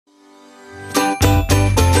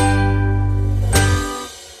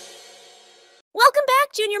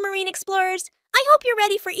back, Junior Marine Explorers! I hope you're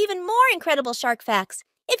ready for even more incredible shark facts.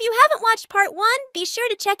 If you haven't watched part 1, be sure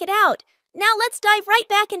to check it out. Now let's dive right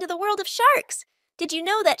back into the world of sharks. Did you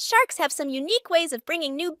know that sharks have some unique ways of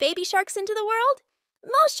bringing new baby sharks into the world?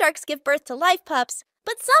 Most sharks give birth to live pups,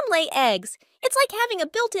 but some lay eggs. It's like having a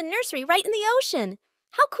built-in nursery right in the ocean.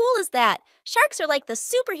 How cool is that? Sharks are like the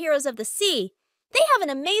superheroes of the sea. They have an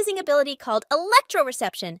amazing ability called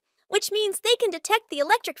electroreception, which means they can detect the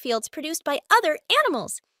electric fields produced by other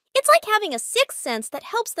animals. It's like having a sixth sense that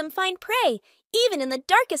helps them find prey, even in the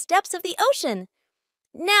darkest depths of the ocean.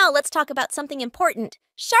 Now let's talk about something important: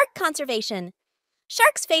 shark conservation.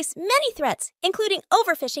 Sharks face many threats, including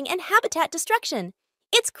overfishing and habitat destruction.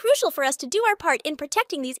 It's crucial for us to do our part in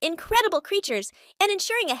protecting these incredible creatures and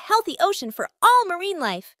ensuring a healthy ocean for all marine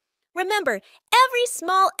life. Remember, every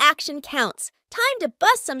small action counts. Time to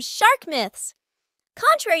bust some shark myths.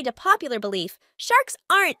 Contrary to popular belief, sharks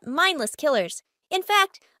aren't mindless killers. In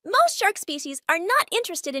fact, most shark species are not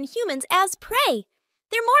interested in humans as prey.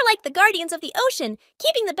 They're more like the guardians of the ocean,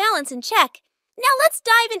 keeping the balance in check. Now let's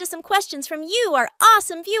dive into some questions from you, our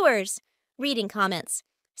awesome viewers. Reading comments.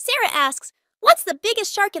 Sarah asks, what's the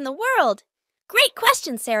biggest shark in the world? Great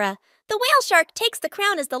question, Sarah. The whale shark takes the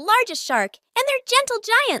crown as the largest shark, and they're gentle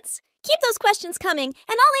giants. Keep those questions coming,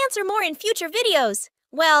 and I'll answer more in future videos.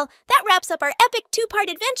 Well, that wraps up our epic 2-part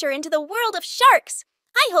adventure into the world of sharks.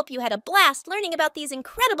 I hope you had a blast learning about these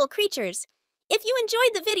incredible creatures. If you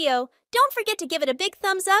enjoyed the video, don't forget to give it a big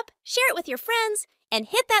thumbs up, share it with your friends, and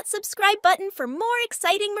hit that subscribe button for more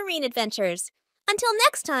exciting marine adventures. Until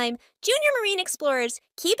next time, Junior Marine Explorers,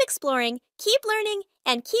 keep exploring, keep learning,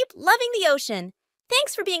 and keep loving the ocean.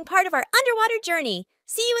 Thanks for being part of our underwater journey.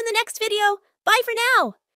 See you in the next video. Bye for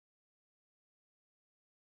now.